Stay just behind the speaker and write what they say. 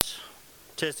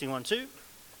Testing 1, 2.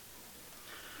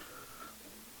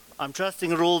 I'm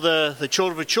trusting that all the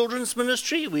children of children's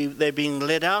ministry, they're being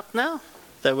led out now.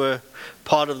 They were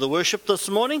part of the worship this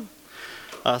morning.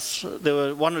 There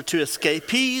were one or two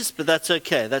escapees, but that's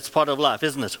okay. That's part of life,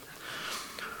 isn't it?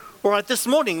 All right, this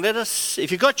morning,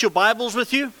 if you've got your Bibles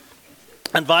with you,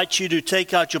 I invite you to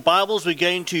take out your Bibles. We're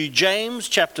going to James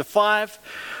chapter 5,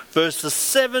 verses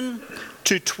 7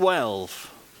 to 12.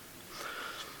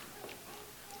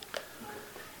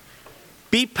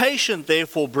 Be patient,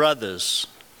 therefore, brothers,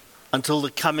 until the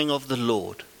coming of the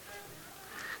Lord.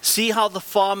 See how the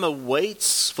farmer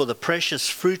waits for the precious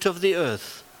fruit of the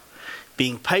earth,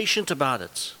 being patient about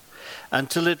it,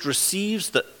 until it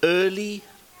receives the early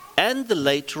and the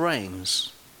late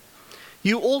rains.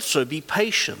 You also be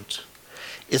patient.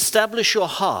 Establish your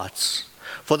hearts,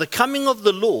 for the coming of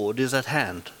the Lord is at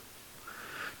hand.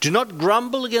 Do not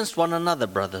grumble against one another,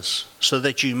 brothers, so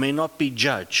that you may not be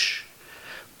judged.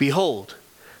 Behold,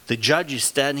 the judge is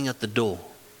standing at the door.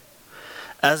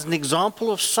 As an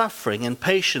example of suffering and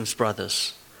patience,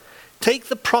 brothers, take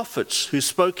the prophets who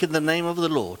spoke in the name of the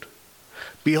Lord.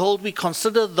 Behold, we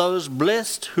consider those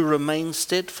blessed who remain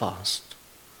steadfast.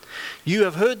 You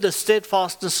have heard the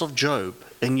steadfastness of Job,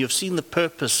 and you have seen the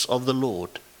purpose of the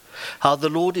Lord, how the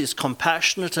Lord is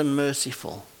compassionate and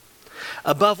merciful.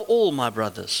 Above all, my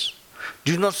brothers,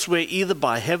 do not swear either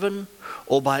by heaven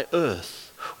or by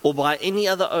earth or by any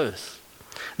other oath.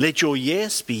 Let your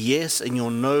yes be yes and your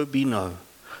no be no,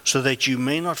 so that you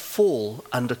may not fall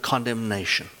under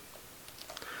condemnation.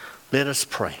 Let us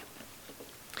pray.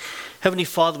 Heavenly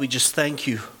Father, we just thank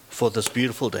you for this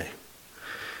beautiful day.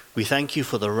 We thank you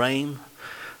for the rain.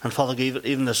 And Father,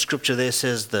 even the scripture there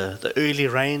says the early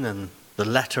rain and the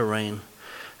latter rain.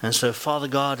 And so, Father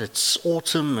God, it's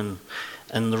autumn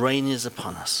and the rain is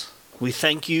upon us. We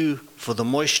thank you for the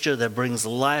moisture that brings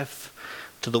life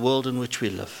to the world in which we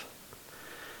live.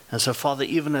 And so, Father,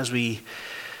 even as we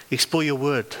explore your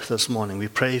word this morning, we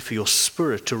pray for your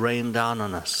Spirit to rain down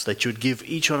on us, that you would give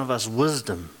each one of us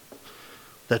wisdom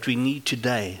that we need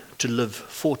today to live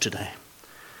for today.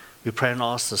 We pray and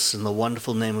ask this in the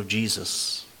wonderful name of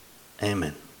Jesus.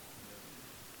 Amen.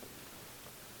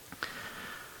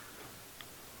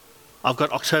 I've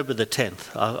got October the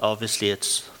 10th. Obviously,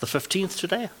 it's the 15th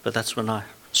today, but that's when I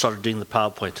started doing the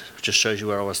PowerPoint. It just shows you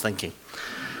where I was thinking.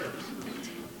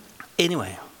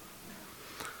 Anyway,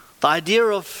 the idea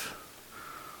of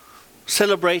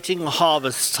celebrating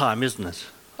harvest time, isn't it?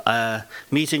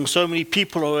 Meeting so many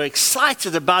people who are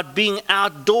excited about being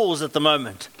outdoors at the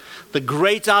moment. The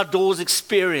great outdoors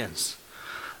experience.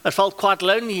 I felt quite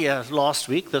lonely here last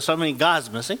week. There's so many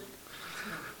guys missing.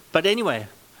 But anyway,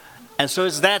 and so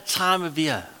it's that time of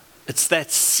year. It's that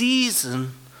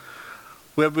season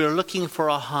where we're looking for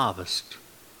a harvest.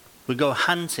 We go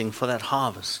hunting for that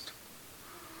harvest.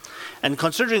 And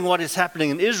considering what is happening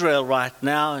in Israel right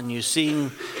now, and you're seeing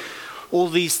all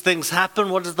these things happen,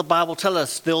 what does the Bible tell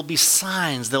us? There'll be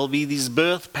signs, there'll be these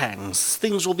birth pangs.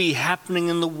 Things will be happening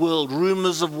in the world,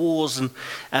 rumors of wars,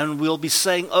 and we'll be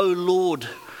saying, oh Lord,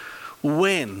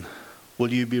 when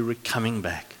will you be coming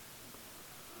back?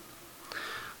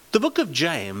 The book of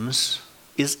James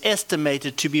is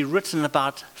estimated to be written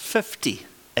about 50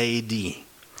 AD.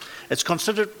 It's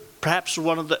considered perhaps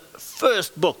one of the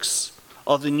first books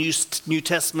of the New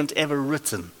Testament ever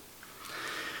written.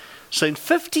 So in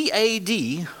 50 AD,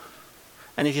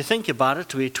 and if you think about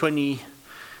it, we're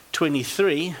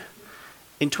 2023,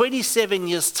 in 27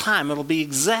 years' time, it'll be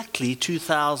exactly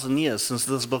 2,000 years since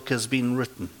this book has been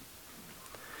written.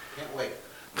 Can't wait.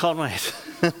 Can't wait.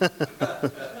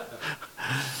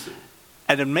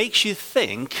 And it makes you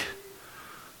think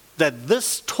that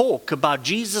this talk about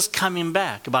Jesus coming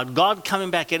back, about God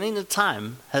coming back at any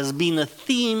time, has been a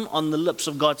theme on the lips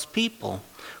of God's people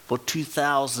for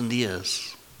 2,000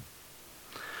 years.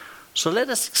 So let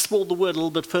us explore the word a little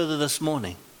bit further this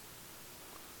morning.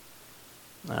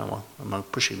 Well, am I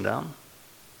pushing down?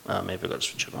 Maybe I've got to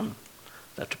switch it on.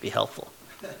 That would be helpful.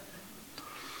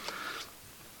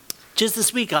 Just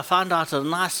this week, I found out a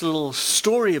nice little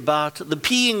story about the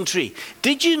peeing tree.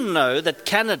 Did you know that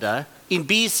Canada in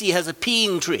BC has a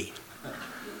peeing tree?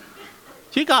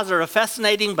 You guys are a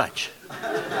fascinating bunch.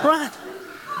 Right.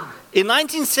 In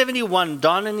 1971,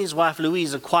 Don and his wife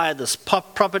Louise acquired this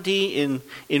property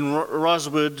in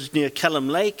Rosewood near Kellam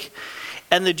Lake.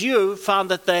 And the duo found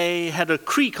that they had a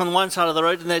creek on one side of the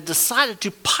road, and they decided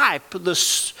to pipe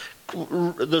this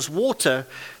water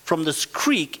from this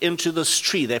creek into this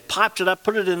tree. They piped it up,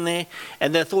 put it in there,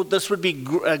 and they thought this would be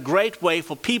a great way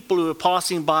for people who were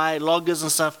passing by, loggers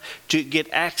and stuff, to get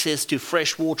access to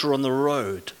fresh water on the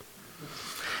road.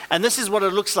 And this is what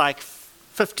it looks like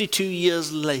 52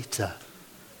 years later.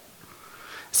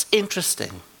 It's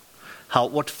interesting how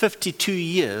what 52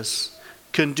 years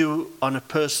can do on a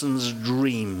person's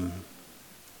dream.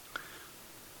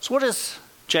 So what does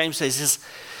James say? He says,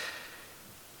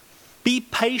 be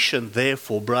patient,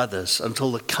 therefore, brothers,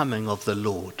 until the coming of the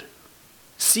Lord.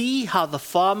 See how the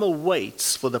farmer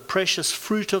waits for the precious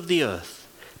fruit of the earth,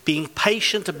 being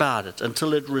patient about it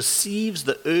until it receives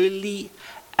the early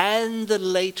and the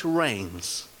late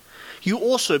rains. You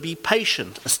also be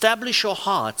patient. Establish your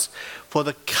hearts, for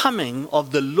the coming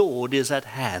of the Lord is at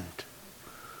hand.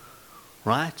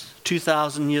 Right?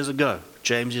 2,000 years ago,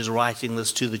 James is writing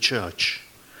this to the church.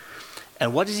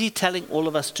 And what is he telling all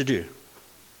of us to do?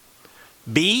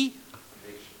 Be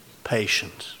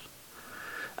patient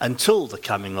until the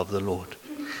coming of the Lord.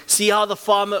 See how the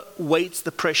farmer waits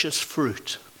the precious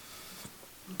fruit.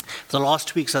 The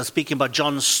last weeks I was speaking about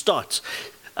John Stott,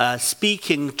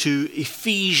 speaking to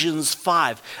Ephesians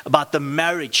 5 about the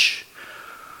marriage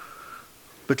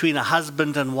between a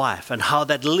husband and wife and how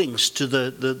that links to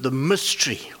the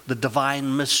mystery, the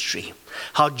divine mystery.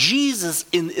 How Jesus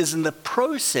is in the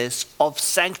process of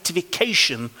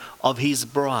sanctification of his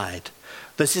bride.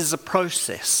 This is a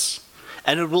process.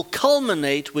 And it will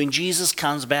culminate when Jesus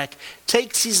comes back,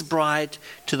 takes his bride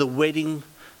to the wedding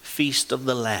feast of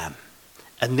the Lamb.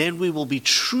 And then we will be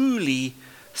truly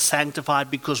sanctified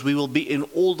because we will be in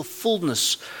all the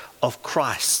fullness of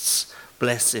Christ's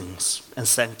blessings and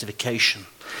sanctification.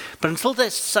 But until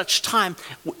there's such time,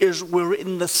 we're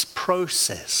in this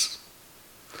process.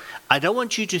 I don't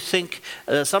want you to think,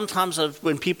 sometimes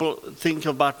when people think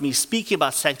about me speaking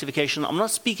about sanctification, I'm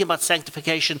not speaking about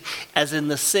sanctification as in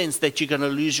the sense that you're going to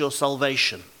lose your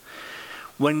salvation.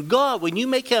 When you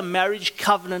make a marriage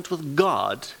covenant with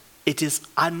God, it is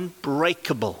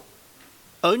unbreakable.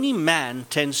 Only man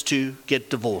tends to get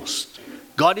divorced.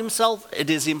 God himself, it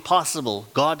is impossible.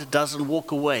 God doesn't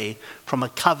walk away from a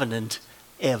covenant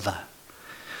ever.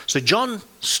 So John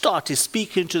Stott is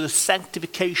speaking to the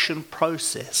sanctification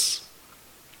process.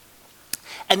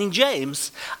 And in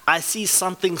James, I see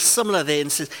something similar there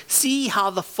and says, see how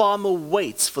the farmer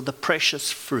waits for the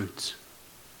precious fruit.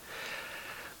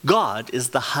 God is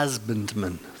the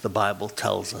husbandman, the Bible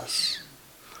tells us.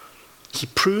 He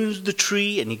prunes the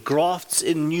tree and he grafts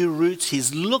in new roots.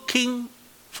 He's looking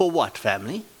for what,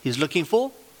 family? He's looking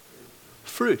for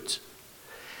fruit.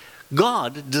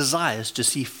 God desires to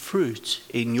see fruit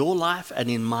in your life and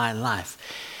in my life.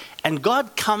 And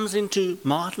God comes into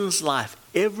Martin's life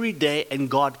every day and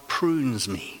God prunes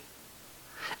me.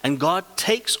 And God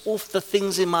takes off the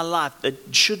things in my life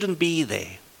that shouldn't be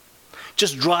there.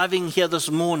 Just driving here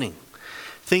this morning,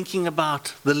 thinking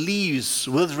about the leaves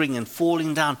withering and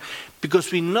falling down,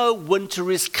 because we know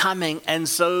winter is coming, and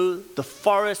so the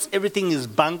forest, everything is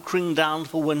bunkering down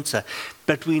for winter.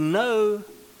 But we know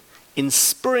in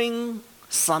spring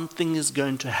something is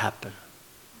going to happen.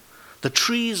 The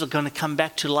trees are going to come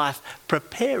back to life,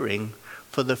 preparing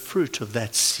for the fruit of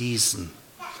that season.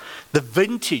 The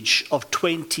vintage of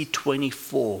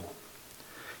 2024.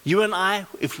 You and I,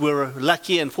 if we're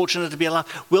lucky and fortunate to be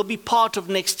alive, will be part of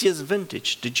next year's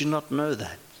vintage. Did you not know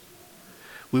that?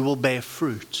 We will bear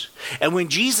fruit. And when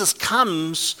Jesus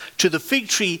comes to the fig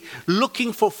tree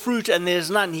looking for fruit and there's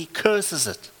none, he curses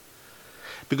it.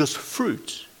 Because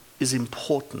fruit is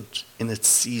important in its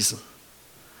season.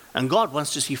 And God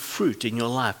wants to see fruit in your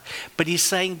life. But he's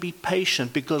saying be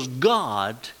patient because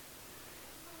God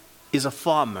is a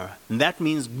farmer. And that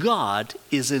means God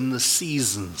is in the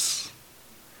seasons.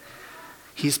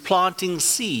 He's planting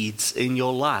seeds in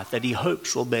your life that he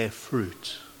hopes will bear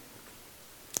fruit.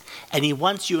 And he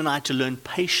wants you and I to learn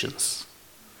patience.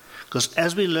 Because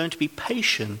as we learn to be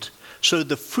patient, so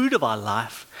the fruit of our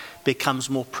life becomes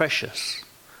more precious,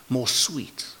 more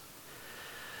sweet.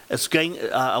 It's going.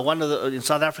 In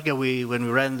South Africa, when we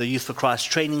ran the Youth for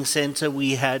Christ Training Center,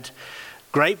 we had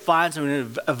grapevines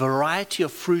and a variety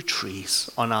of fruit trees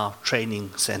on our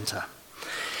training center.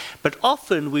 But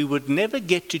often we would never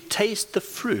get to taste the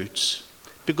fruits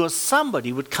because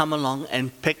somebody would come along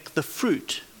and pick the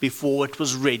fruit before it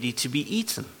was ready to be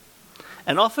eaten.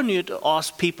 And often you'd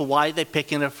ask people why they're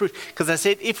picking the fruit. Because I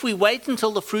said, if we wait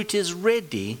until the fruit is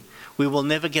ready, we will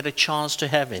never get a chance to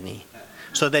have any.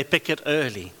 So they pick it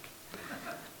early.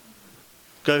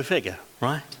 Go figure,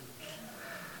 right?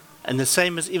 And the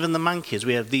same as even the monkeys.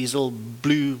 We have these little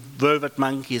blue vervet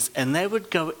monkeys, and they would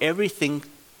go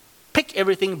pick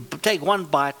everything, take one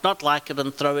bite, not like it,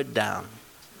 and throw it down.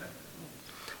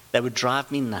 They would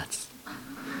drive me nuts.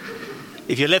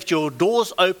 If you left your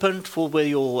doors open for where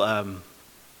your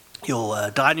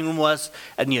dining room was,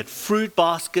 and you had fruit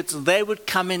baskets, they would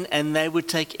come in and they would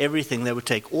take everything. They would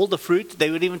take all the fruit.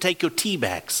 They would even take your tea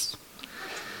bags.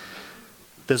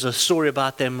 There's a story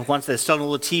about them. Once they're stolen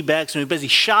all the tea bags, and we're busy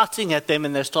shouting at them,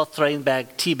 and they start throwing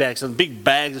back tea bags and big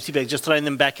bags of tea bags, just throwing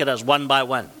them back at us one by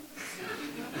one.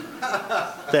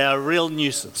 They are a real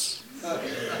nuisance.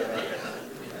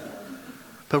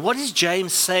 But what is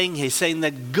James saying here? He's saying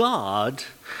that God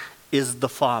is the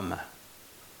farmer.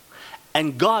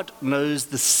 And God knows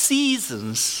the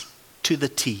seasons to the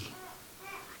T.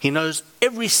 He knows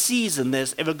every season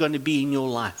there's ever going to be in your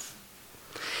life.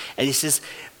 And he says,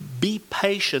 be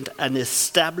patient and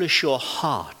establish your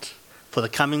heart, for the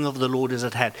coming of the Lord is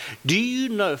at hand. Do you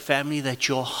know, family, that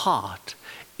your heart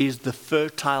is the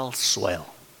fertile soil?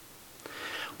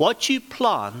 What you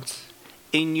plant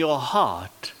in your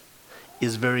heart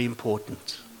is very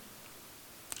important.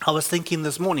 I was thinking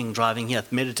this morning, driving here,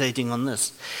 meditating on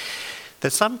this,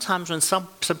 that sometimes when some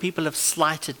people have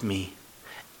slighted me,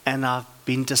 and I've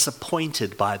been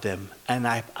disappointed by them, and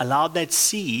I allowed that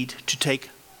seed to take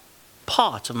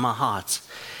part of my heart,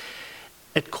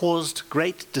 it caused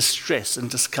great distress and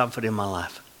discomfort in my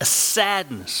life. A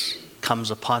sadness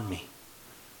comes upon me.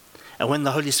 And when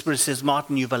the Holy Spirit says,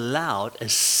 Martin, you've allowed a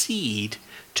seed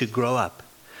to grow up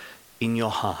in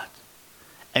your heart,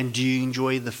 and do you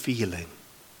enjoy the feeling?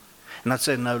 And I'd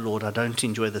say, no, Lord, I don't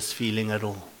enjoy this feeling at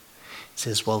all. He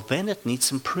says, well, then it needs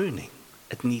some pruning.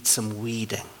 It needs some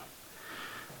weeding.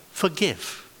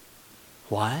 Forgive.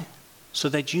 Why? So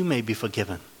that you may be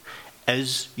forgiven.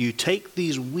 As you take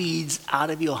these weeds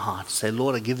out of your heart, say,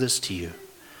 Lord, I give this to you.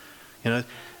 You know,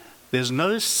 there's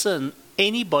no sin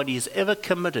anybody has ever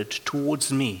committed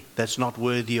towards me that's not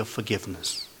worthy of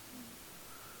forgiveness.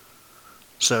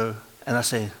 So, and I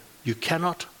say, you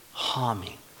cannot harm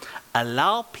me.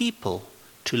 Allow people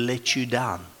to let you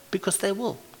down, because they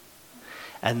will.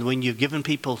 And when you've given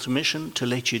people permission to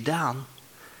let you down,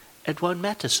 it won't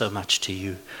matter so much to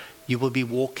you. You will be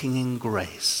walking in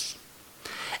grace.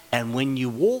 And when you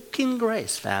walk in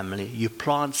grace, family, you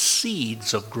plant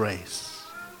seeds of grace.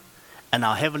 And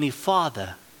our Heavenly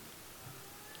Father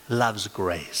loves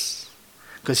grace,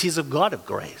 because He's a God of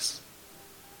grace.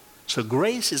 So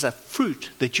grace is a fruit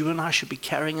that you and I should be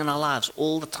carrying in our lives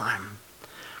all the time.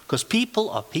 Because people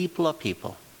are people are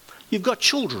people. You've got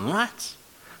children, right?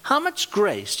 How much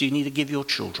grace do you need to give your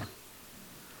children?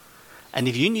 And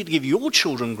if you need to give your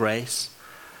children grace,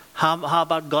 how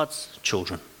about God's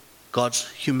children? God's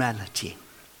humanity.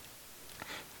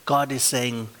 God is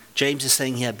saying, James is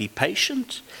saying here, be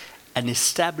patient and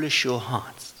establish your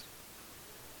hearts.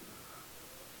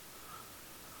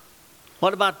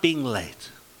 What about being late?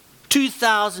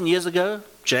 2,000 years ago,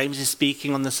 James is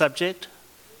speaking on the subject.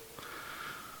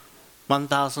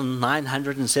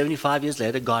 1,975 years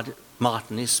later,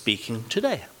 Martin is speaking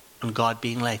today on God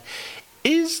being late.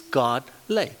 Is God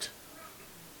late?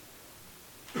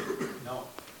 No.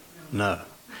 No,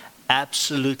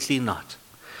 absolutely not.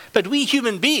 But we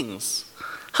human beings,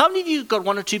 how many of you got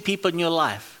one or two people in your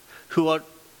life who are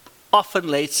often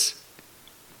late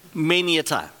many a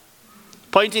time?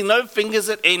 Pointing no fingers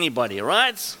at anybody,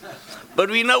 right? But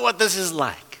we know what this is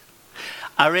like.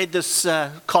 I read this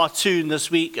cartoon this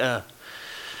weekend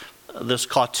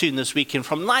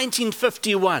from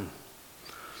 1951.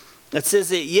 It says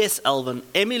that, yes, Alvin,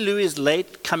 Emmy Lou is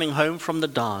late coming home from the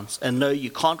dance, and no, you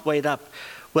can't wait up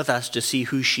with us to see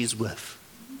who she's with.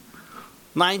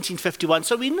 1951.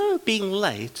 So we know being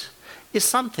late is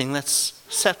something that's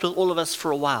sat with all of us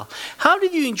for a while. How do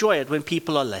you enjoy it when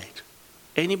people are late?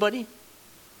 Anybody?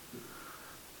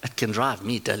 It can drive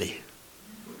me dilly.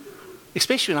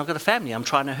 Especially when I've got a family I'm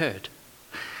trying to herd.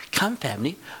 Come,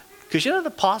 family. Because you know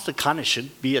the pastor kind of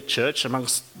should be at church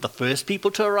amongst the first people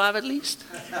to arrive at least.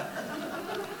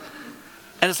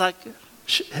 And it's like,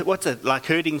 what's it, like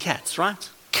herding cats, right?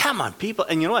 Come on, people.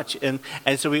 And you know what? And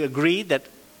so we agreed that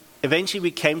eventually we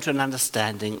came to an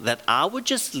understanding that I would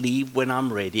just leave when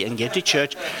I'm ready and get to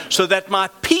church so that my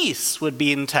peace would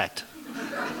be intact.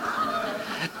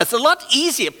 It's a lot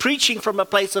easier preaching from a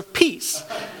place of peace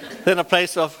than a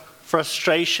place of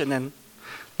frustration, and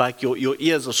like your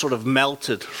ears are sort of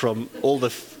melted from all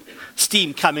the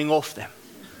steam coming off them.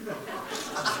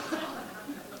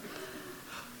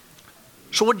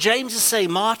 So what James is saying,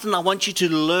 Martin, I want you to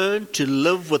learn to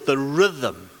live with the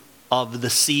rhythm of the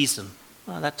season.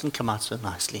 Oh, that didn't come out so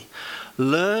nicely.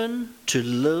 Learn to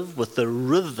live with the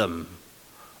rhythm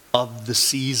of the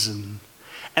season.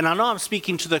 And I know I'm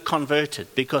speaking to the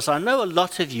converted, because I know a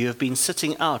lot of you have been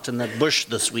sitting out in that bush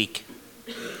this week.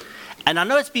 And I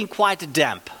know it's been quite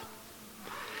damp.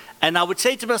 And I would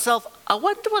say to myself, I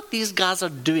wonder what these guys are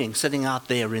doing sitting out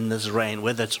there in this rain,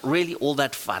 whether it's really all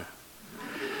that fun.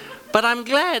 But I'm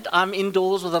glad I'm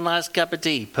indoors with a nice cup of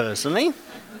tea, personally.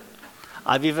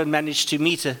 I've even managed to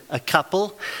meet a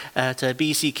couple at a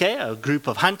BCK, a group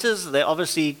of hunters. They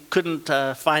obviously couldn't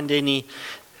find any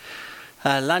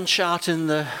lunch out in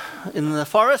the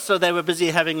forest, so they were busy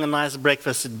having a nice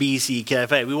breakfast at BC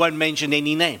Cafe. We won't mention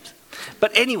any names.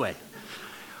 But anyway,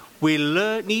 we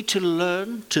need to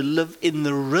learn to live in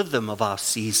the rhythm of our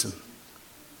season.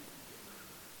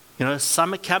 You know,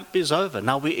 summer camp is over.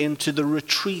 Now we're into the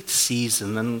retreat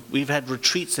season, and we've had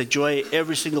retreats at Joy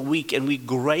every single week, and we're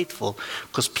grateful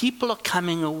because people are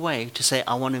coming away to say,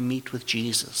 I want to meet with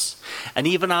Jesus. And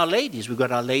even our ladies, we've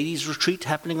got our ladies retreat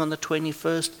happening on the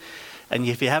 21st, and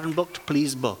if you haven't booked,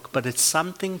 please book. But it's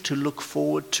something to look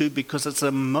forward to because it's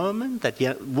a moment that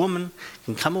a woman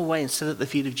can come away and sit at the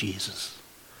feet of Jesus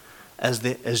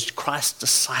as Christ's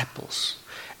disciples.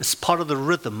 It's part of the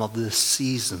rhythm of this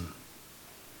season.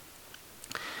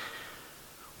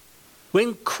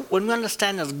 When we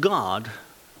understand as God,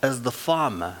 as the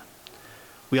farmer,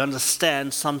 we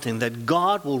understand something that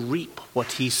God will reap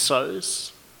what he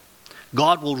sows.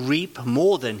 God will reap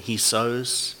more than he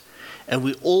sows.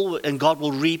 And God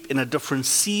will reap in a different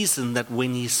season than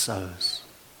when he sows.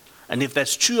 And if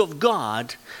that's true of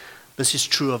God, this is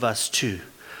true of us too.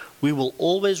 We will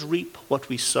always reap what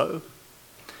we sow.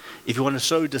 If you want to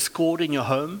sow discord in your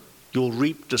home, you'll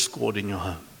reap discord in your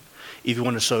home. If you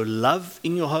want to sow love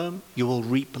in your home, you will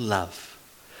reap love.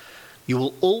 You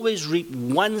will always reap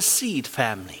one seed,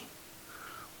 family.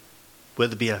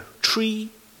 Whether it be a tree,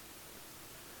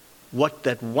 what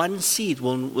that one seed,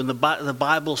 when the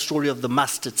Bible story of the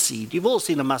mustard seed, you've all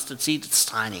seen a mustard seed, it's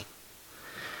tiny.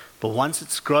 But once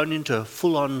it's grown into a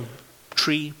full-on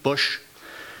tree, bush,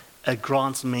 it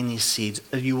grants many seeds.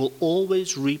 And you will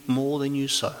always reap more than you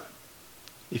sow.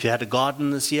 If you had a garden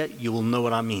this year, you will know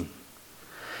what I mean.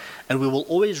 And we will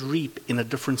always reap in a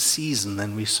different season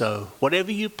than we sow.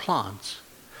 Whatever you plant,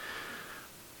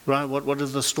 right? What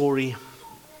is the story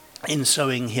in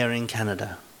sowing here in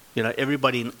Canada? You know,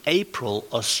 everybody in April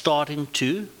are starting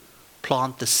to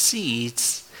plant the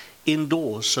seeds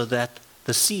indoors so that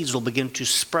the seeds will begin to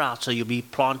sprout. So you'll be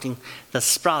planting the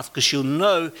sprouts because you'll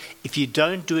know if you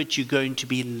don't do it, you're going to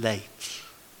be late.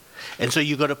 And so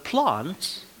you've got to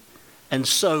plant and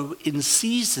sow in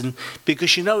season,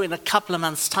 because you know in a couple of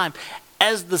months' time,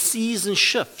 as the season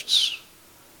shifts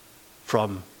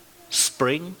from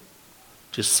spring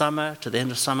to summer, to the end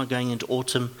of summer going into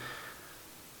autumn,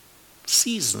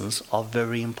 seasons are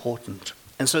very important.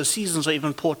 And so seasons are even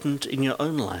important in your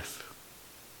own life.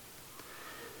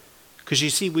 Because you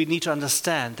see, we need to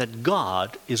understand that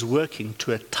God is working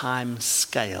to a time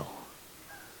scale,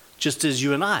 just as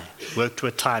you and I work to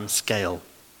a time scale.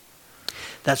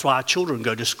 That's why our children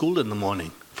go to school in the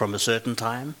morning from a certain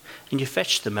time, and you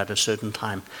fetch them at a certain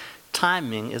time.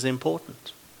 Timing is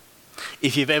important.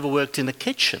 If you've ever worked in a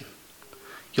kitchen,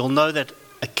 you'll know that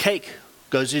a cake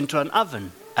goes into an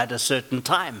oven at a certain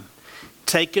time.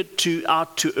 Take it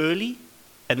out too early,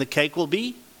 and the cake will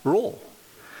be raw.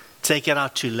 Take it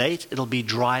out too late, it'll be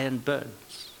dry and burnt.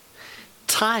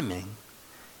 Timing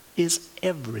is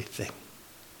everything.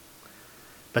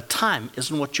 But time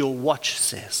isn't what your watch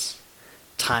says.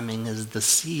 Timing is the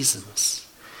seasons.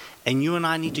 And you and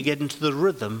I need to get into the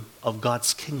rhythm of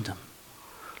God's kingdom.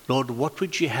 Lord, what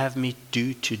would you have me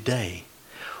do today?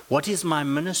 What is my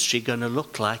ministry going to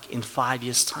look like in 5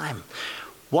 years' time?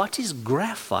 What is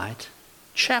Graphite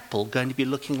Chapel going to be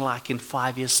looking like in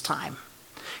 5 years' time?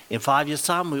 In 5 years'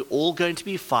 time, we're all going to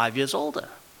be 5 years older.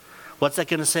 What's that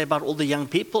going to say about all the young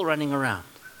people running around?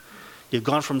 You've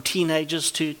gone from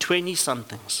teenagers to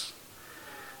 20-somethings.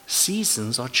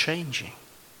 Seasons are changing,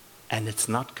 and it's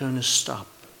not going to stop.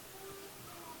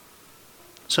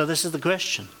 So this is the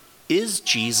question. Is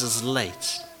Jesus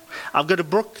late? I've got a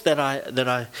book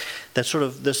that's sort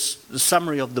of this the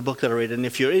summary of the book that I read. And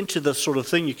if you're into this sort of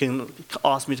thing, you can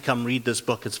ask me to come read this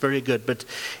book. It's very good. But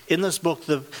in this book,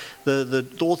 the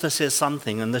author says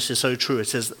something, and this is so true. It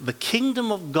says, the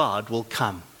kingdom of God will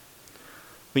come.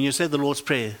 When you say the Lord's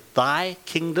Prayer, thy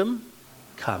kingdom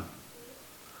come.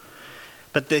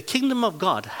 But the kingdom of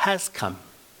God has come.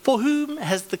 For whom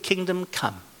has the kingdom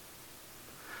come?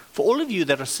 For all of you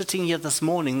that are sitting here this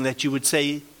morning, that you would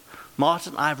say,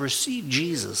 Martin, I've received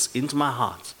Jesus into my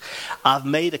heart. I've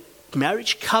made a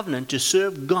marriage covenant to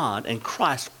serve God and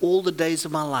Christ all the days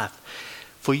of my life.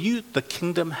 For you, the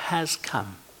kingdom has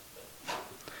come.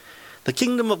 The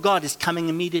kingdom of God is coming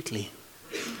immediately.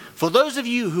 For those of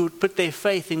you who put their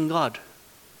faith in God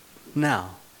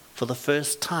now, for the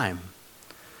first time,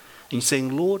 and you're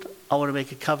saying, Lord, I want to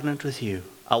make a covenant with you.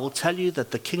 I will tell you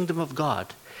that the kingdom of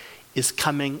God is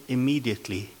coming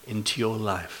immediately into your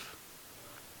life.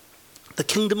 The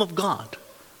kingdom of God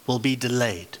will be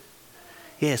delayed.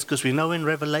 Yes, because we know in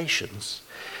Revelations,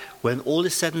 when all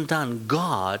is said and done,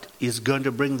 God is going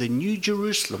to bring the new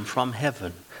Jerusalem from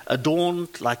heaven,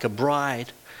 adorned like a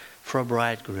bride for a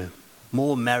bridegroom.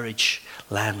 More marriage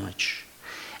language.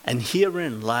 And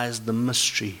herein lies the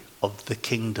mystery of the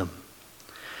kingdom.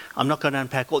 I'm not going to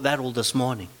unpack all this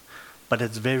morning, but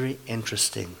it's very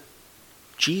interesting.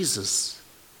 Jesus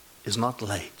is not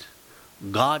late.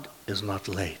 God is not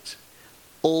late.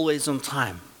 Always on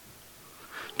time.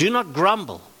 Do not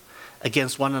grumble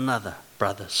against one another,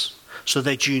 brothers, so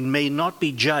that you may not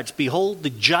be judged. Behold, the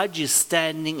judge is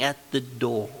standing at the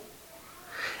door.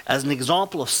 As an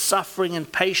example of suffering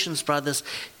and patience, brothers,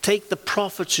 take the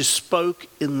prophets who spoke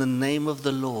in the name of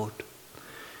the Lord.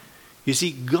 You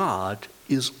see, God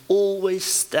is always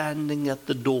standing at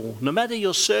the door. No matter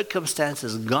your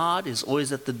circumstances, God is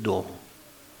always at the door.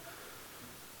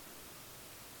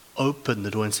 Open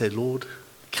the door and say, Lord,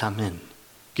 come in.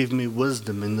 Give me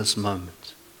wisdom in this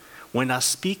moment. When I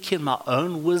speak in my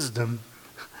own wisdom,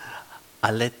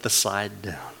 I let the side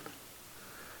down.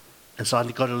 And so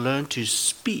I've got to learn to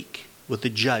speak with the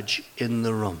judge in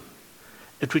the room.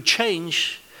 It would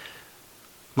change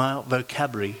my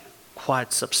vocabulary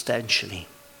quite substantially.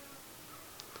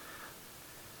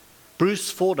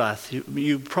 Bruce Fordyth,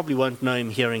 you probably won't know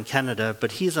him here in Canada,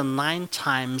 but he's a 9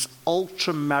 times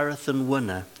ultra-marathon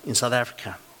winner in South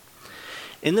Africa.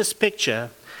 In this picture,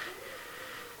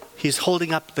 he's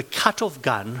holding up the cut-off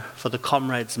gun for the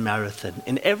Comrades Marathon.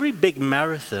 In every big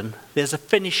marathon, there's a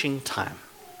finishing time.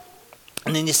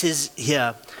 And then he says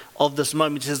here, of this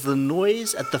moment, he says, the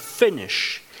noise at the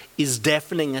finish is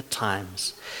deafening at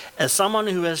times. As someone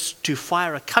who has to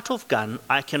fire a cut-off gun,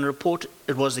 I can report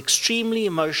it was extremely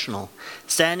emotional,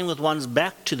 standing with one's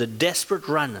back to the desperate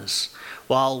runners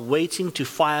while waiting to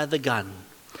fire the gun.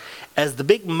 As the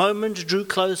big moment drew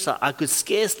closer, I could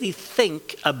scarcely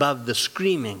think above the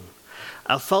screaming.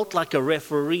 I felt like a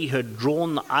referee who had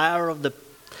drawn the ire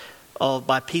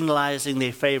by penalizing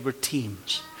their favorite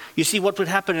teams. You see, what would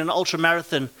happen in an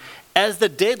ultramarathon, as the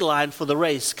deadline for the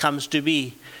race comes to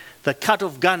be, the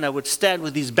cut-off gunner would stand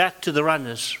with his back to the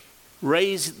runners,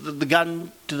 raise the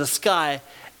gun to the sky,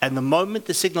 and the moment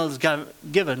the signal is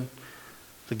given,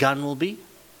 the gun will be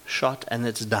shot and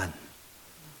it's done.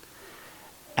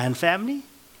 And family,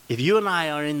 if you and I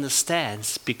are in the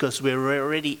stands because we're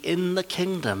already in the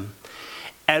kingdom,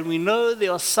 and we know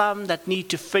there are some that need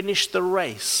to finish the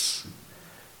race,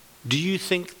 do you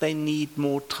think they need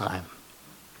more time?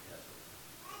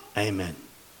 Amen.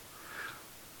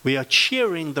 We are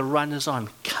cheering the runners on.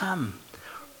 Come,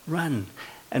 run.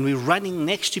 And we're running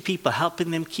next to people,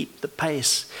 helping them keep the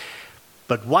pace.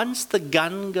 But once the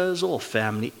gun goes off,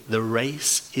 family, the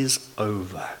race is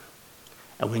over.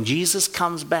 And when Jesus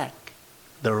comes back,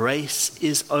 the race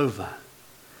is over.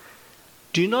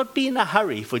 Do not be in a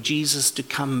hurry for Jesus to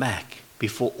come back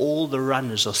before all the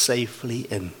runners are safely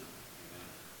in.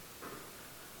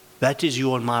 That is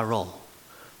your and my role,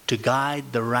 to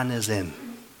guide the runners in.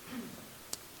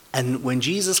 And when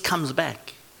Jesus comes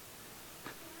back,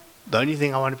 the only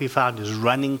thing I want to be found is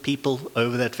running people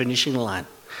over that finishing line.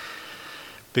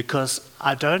 Because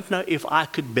I don't know if I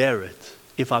could bear it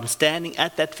if I'm standing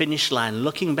at that finish line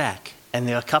looking back and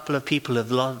there are a couple of people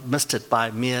who have missed it by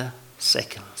mere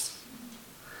seconds.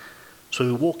 So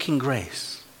we walk in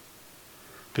grace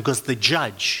because the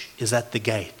judge is at the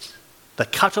gate. The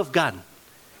cut-off gun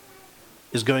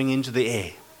is going into the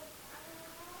air.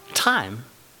 Time,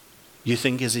 you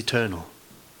think, is eternal.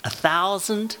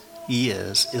 1,000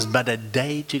 years is but a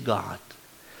day to God.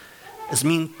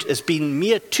 It's been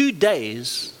mere 2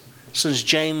 days since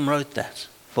James wrote that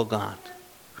for God.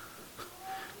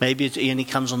 Maybe it only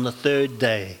comes on the 3rd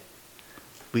day.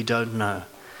 We don't know.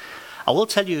 I will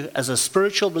tell you, as a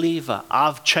spiritual believer,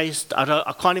 I've chased,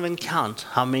 I can't even count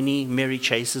how many Mary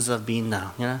chases I've been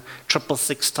now.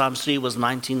 666 times 3 was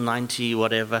 1990,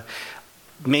 whatever.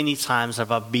 Many times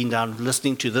have I been down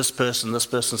listening to this person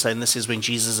saying this is when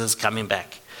Jesus is coming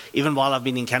back. Even while I've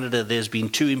been in Canada, there's been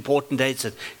 2 important dates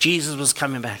that Jesus was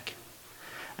coming back.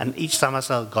 And each time I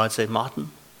saw God say,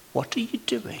 Martin, what are you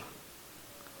doing?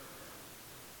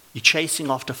 You're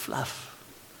chasing after fluff.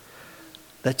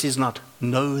 That is not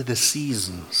know the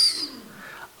seasons.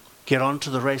 Get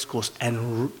onto the race course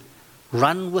and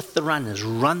run with the runners.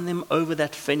 Run them over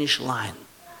that finish line.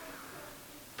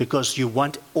 Because you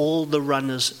want all the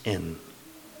runners in.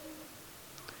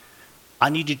 I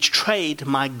need to trade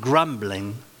my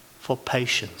grumbling for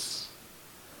patience.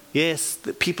 Yes,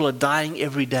 the people are dying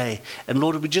every day. And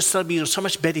Lord, it would just be so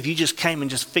much better if you just came and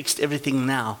just fixed everything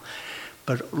now.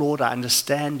 But Lord, I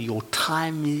understand your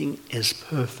timing is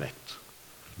perfect.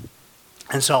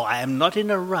 And so I am not in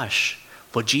a rush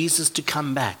for Jesus to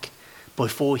come back.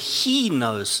 before he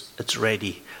knows it's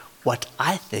ready. What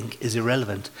I think is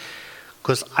irrelevant,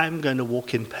 because I'm going to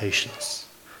walk in patience.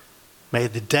 May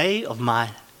the day of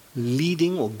my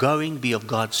leading or going be of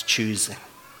God's choosing.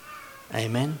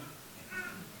 Amen.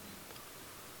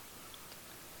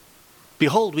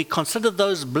 Behold, we consider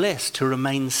those blessed who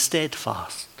remain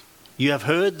steadfast. You have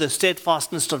heard the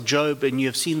steadfastness of Job, and you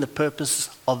have seen the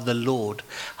purpose of the Lord,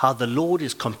 how the Lord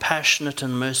is compassionate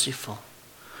and merciful.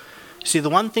 See,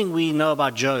 the one thing we know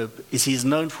about Job is he's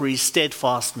known for his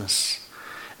steadfastness.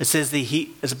 It says that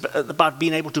he is about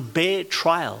being able to bear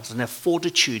trials and have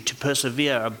fortitude to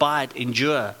persevere, abide,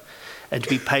 endure, and to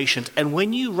be patient. And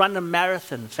when you run a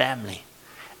marathon, family,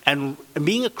 and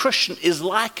being a Christian is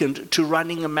likened to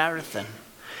running a marathon,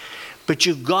 but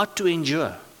you've got to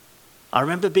endure. I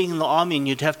remember being in the army, and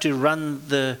you'd have to run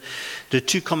the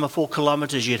 2.4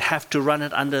 kilometers. You'd have to run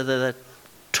it under the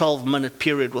 12-minute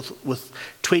period with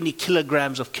 20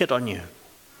 kilograms of kit on you.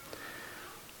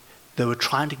 They were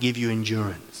trying to give you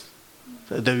endurance.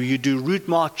 So you do route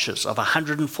marches of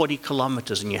 140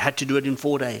 kilometers, and you had to do it in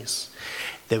 4 days.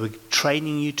 They were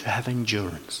training you to have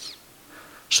endurance.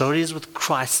 So it is with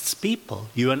Christ's people.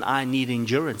 You and I need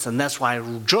endurance, and that's why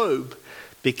Job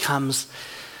becomes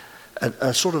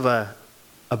a sort of a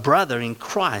brother in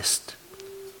Christ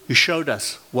who showed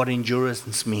us what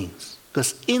endurance means.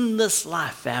 Because in this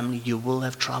life, family, you will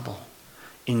have trouble.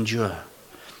 Endure.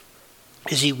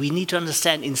 You see, we need to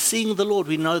understand, in seeing the Lord,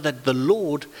 we know that the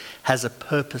Lord has a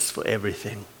purpose for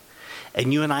everything.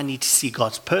 And you and I need to see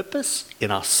God's purpose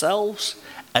in ourselves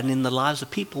and in the lives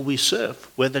of people we serve,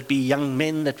 whether it be young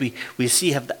men that we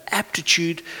see have the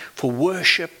aptitude for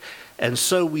worship. And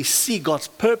so we see God's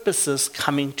purposes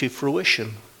coming to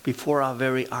fruition before our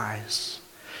very eyes.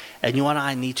 And you and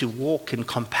I need to walk in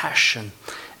compassion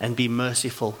and be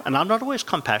merciful. And I'm not always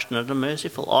compassionate and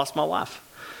merciful. Ask my wife.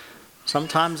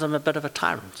 Sometimes I'm a bit of a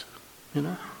tyrant, you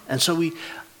know. And so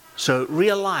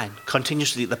realign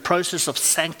continuously. The process of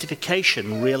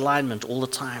sanctification, realignment all the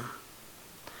time.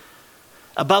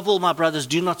 Above all, my brothers,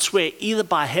 do not swear either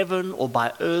by heaven or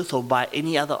by earth or by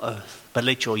any other oath, but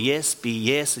let your yes be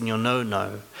yes and your no,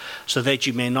 no, so that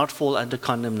you may not fall under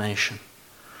condemnation.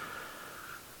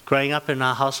 Growing up in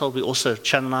our household,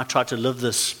 Chan and I tried to live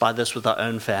by this with our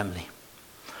own family.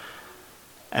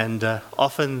 And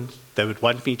often they would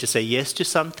want me to say yes to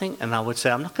something, and I would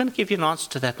say, I'm not going to give you an answer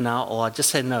to that now, or I'd just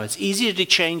say no. It's easier to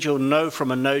change your no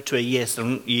from a no to a yes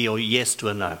than your yes to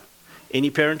a no. Any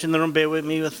parent in the room bear with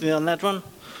me on that one?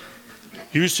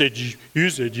 You said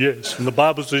yes, and the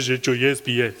Bible says that your yes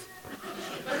be yes.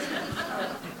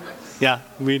 Yeah,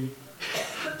 I mean,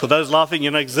 for those laughing,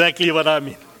 you know exactly what I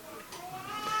mean.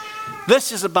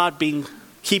 This is about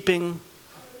keeping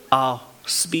our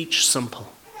speech simple.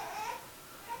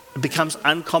 It becomes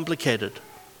uncomplicated.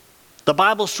 The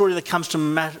Bible story that comes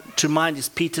to mind is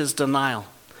Peter's denial.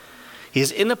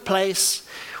 He's in a place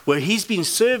where he's been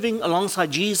serving alongside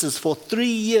Jesus for 3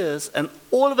 years, and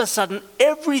all of a sudden,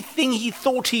 everything he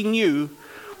thought he knew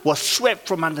was swept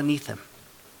from underneath him.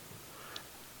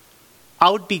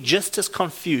 I would be just as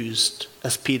confused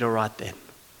as Peter right then.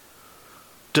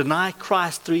 Deny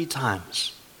Christ 3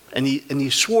 times, and he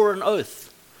swore an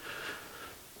oath.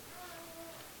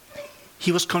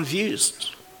 He was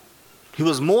confused. He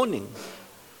was mourning.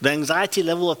 The anxiety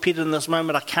level of Peter in this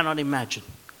moment, I cannot imagine.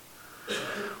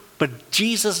 But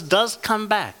Jesus does come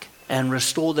back and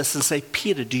restore this and say,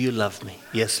 Peter, do you love me?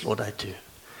 Yes, Lord, I do.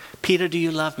 Peter, do you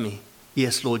love me?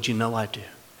 Yes, Lord, you know I do.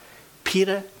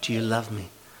 Peter, do you love me?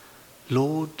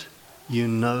 Lord, you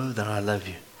know that I love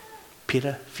you.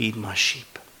 Peter, feed my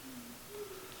sheep.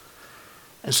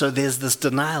 And so there's this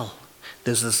denial.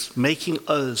 There's this making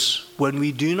oaths. When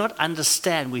we do not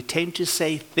understand, we tend to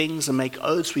say things and make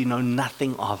oaths we know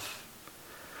nothing of.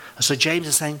 And so James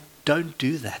is saying, don't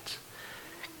do that.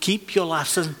 Keep your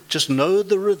life, just know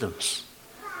the rhythms.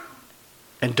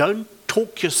 And don't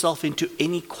talk yourself into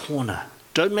any corner.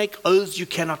 Don't make oaths you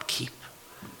cannot keep.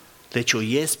 Let your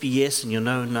yes be yes and your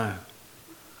no, no.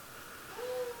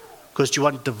 Because do you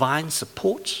want divine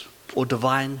support or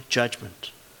divine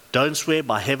judgment? Don't swear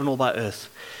by heaven or by earth.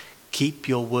 Keep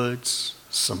your words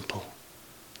simple.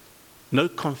 No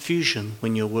confusion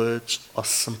when your words are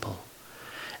simple.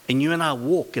 And you and I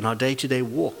walk in our day-to-day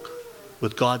walk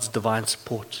with God's divine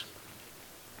support.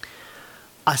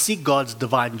 I see God's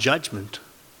divine judgment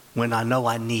when I know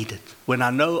I need it. When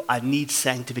I know I need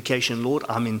sanctification. Lord,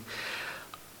 I'm in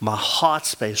my heart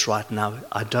space right now.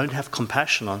 I don't have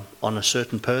compassion on a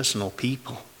certain person or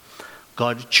people.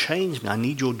 God, change me. I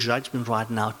need your judgment right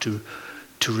now to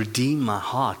redeem my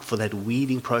heart, for that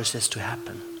weeding process to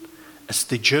happen. It's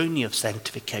the journey of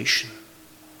sanctification.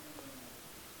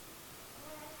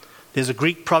 There's a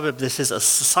Greek proverb that says, a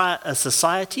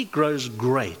society grows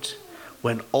great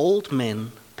when old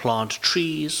men plant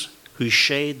trees whose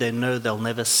shade they know they'll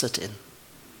never sit in.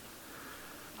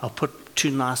 I'll put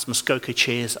 2 nice Muskoka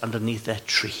chairs underneath that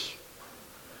tree.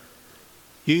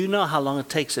 You know how long it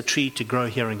takes a tree to grow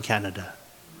here in Canada.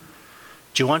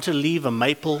 Do you want to leave a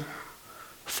maple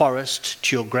forest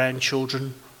to your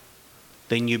grandchildren?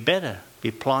 Then you better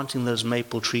be planting those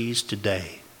maple trees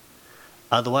today.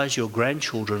 Otherwise, your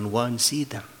grandchildren won't see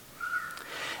them.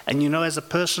 And you know, as a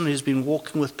person who's been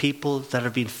walking with people that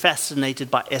have been fascinated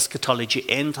by eschatology,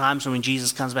 end times, and when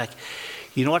Jesus comes back,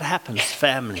 you know what happens,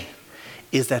 family,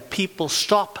 is that people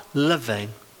stop living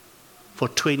for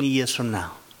 20 years from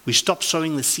now. We stop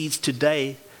sowing the seeds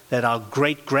today that our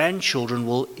great-grandchildren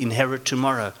will inherit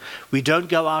tomorrow. We don't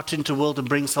go out into the world and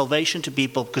bring salvation to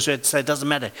people because we say it doesn't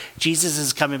matter. Jesus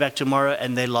is coming back tomorrow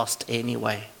and they're lost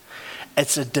anyway.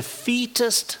 It's a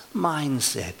defeatist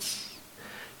mindset.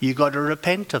 You got to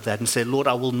repent of that and say, Lord,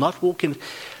 I will not walk in.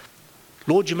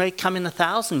 Lord, you may come in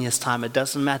 1,000 years' time, it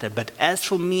doesn't matter. But as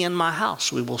for me and my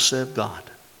house, we will serve God.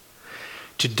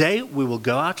 Today, we will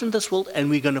go out in this world and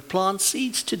we're going to plant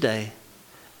seeds today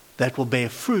that will bear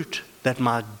fruit that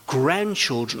my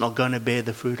grandchildren are going to bear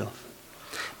the fruit of.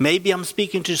 Maybe I'm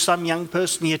speaking to some young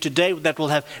person here today that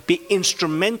will be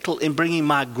instrumental in bringing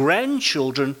my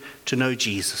grandchildren to know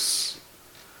Jesus.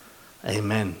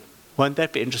 Amen. Won't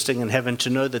that be interesting in heaven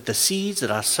to know that the seeds that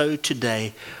I sow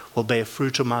today will bear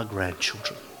fruit of my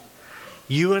grandchildren?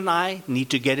 You and I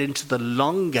need to get into the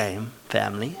long game,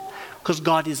 family, because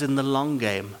God is in the long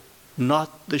game,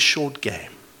 not the short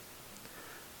game.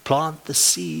 Plant the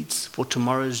seeds for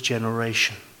tomorrow's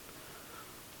generation.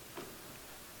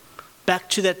 Back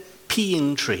to that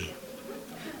peeing tree.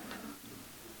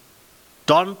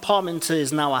 Don Parmenter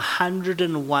is now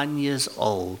 101 years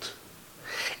old.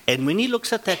 And when he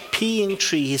looks at that peeing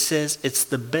tree, he says it's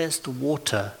the best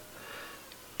water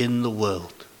in the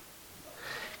world.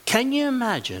 Can you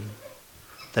imagine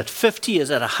that 50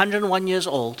 years, at 101 years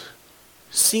old,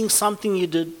 seeing something you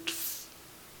did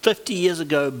 50 years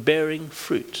ago bearing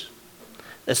fruit?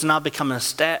 It's now become an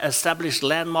established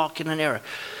landmark in an era.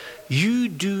 You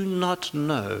do not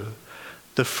know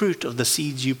the fruit of the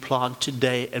seeds you plant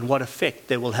today and what effect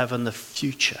they will have in the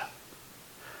future.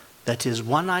 That is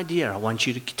one idea I want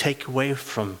you to take away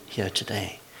from here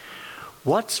today.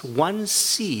 What's one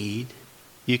seed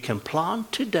you can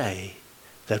plant today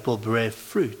that will bear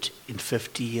fruit in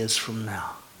 50 years from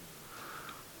now?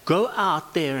 Go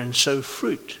out there and sow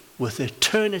fruit with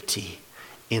eternity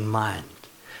in mind,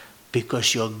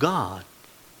 because your God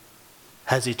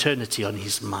has eternity on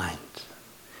his mind,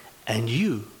 and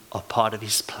you are part of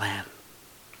his plan.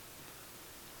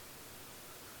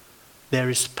 There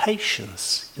is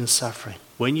patience in suffering.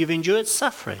 When you've endured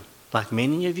suffering, like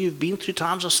many of you have been through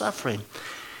times of suffering,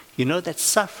 you know that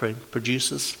suffering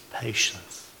produces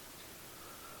patience.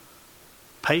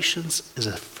 Patience is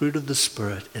a fruit of the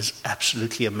Spirit. It's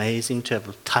absolutely amazing to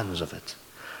have tons of it.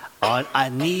 I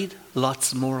need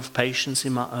lots more of patience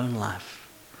in my own life.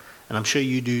 And I'm sure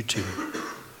you do too.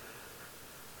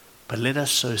 But let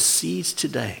us sow seeds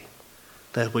today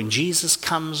that when Jesus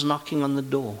comes knocking on the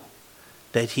door,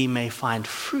 that he may find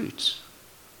fruit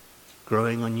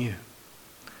growing on you.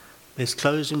 Let's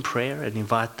close in prayer and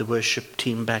invite the worship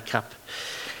team back up.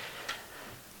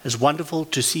 It's wonderful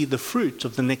to see the fruit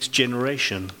of the next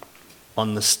generation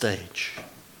on the stage.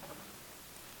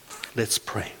 Let's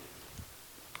pray.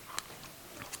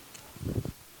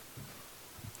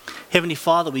 Heavenly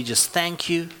Father, we just thank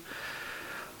you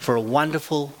for a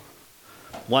wonderful,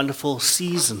 wonderful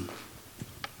season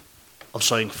of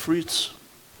sowing fruits.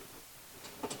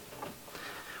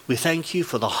 We thank you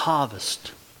for the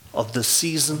harvest of this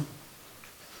season.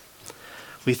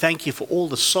 We thank you for all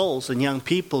the souls and young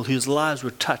people whose lives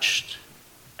were touched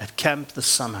at camp this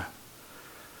summer.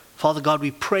 Father God,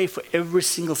 we pray for every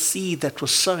single seed that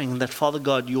was sowing, and that, Father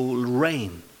God, your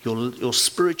rain, your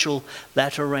spiritual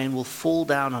latter rain will fall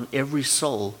down on every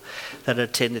soul that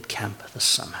attended camp this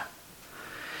summer.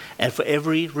 And for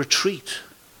every retreat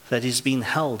that is being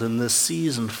held in this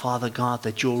season, Father God,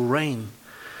 that your rain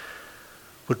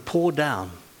would pour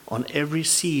down on every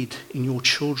seed in your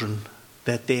children,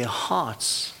 that their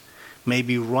hearts may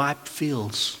be ripe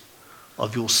fields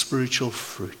of your spiritual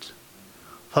fruit.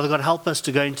 Father God, help us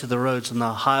to go into the roads and the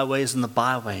highways and the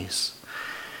byways.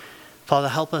 Father,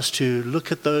 help us to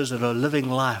look at those that are living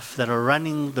life, that are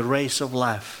running the race of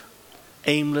life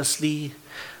aimlessly,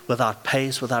 without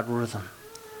pace, without rhythm,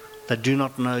 that do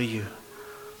not know you.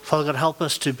 Father God, help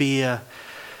us to be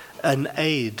an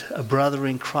aid, a brother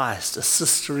in Christ, a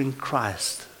sister in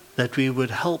Christ, that we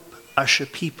would help usher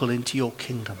people into your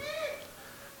kingdom.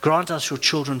 Grant us, your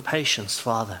children, patience,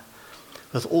 Father,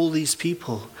 with all these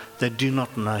people that do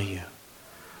not know you.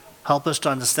 Help us to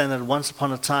understand that once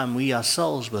upon a time we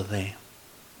ourselves were there.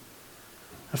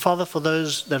 And Father, for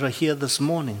those that are here this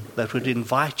morning that would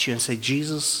invite you and say,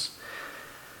 Jesus,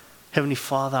 Heavenly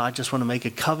Father, I just want to make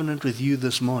a covenant with you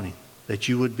this morning, that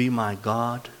you would be my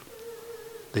God,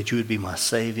 that you would be my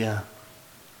Savior,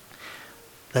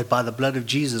 that by the blood of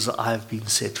Jesus I have been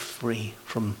set free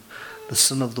from the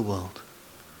sin of the world.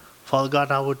 Father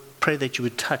God, I would pray that you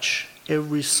would touch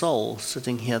every soul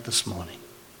sitting here this morning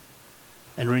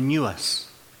and renew us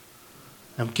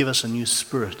and give us a new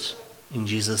spirit. In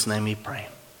Jesus' name we pray.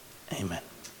 Amen.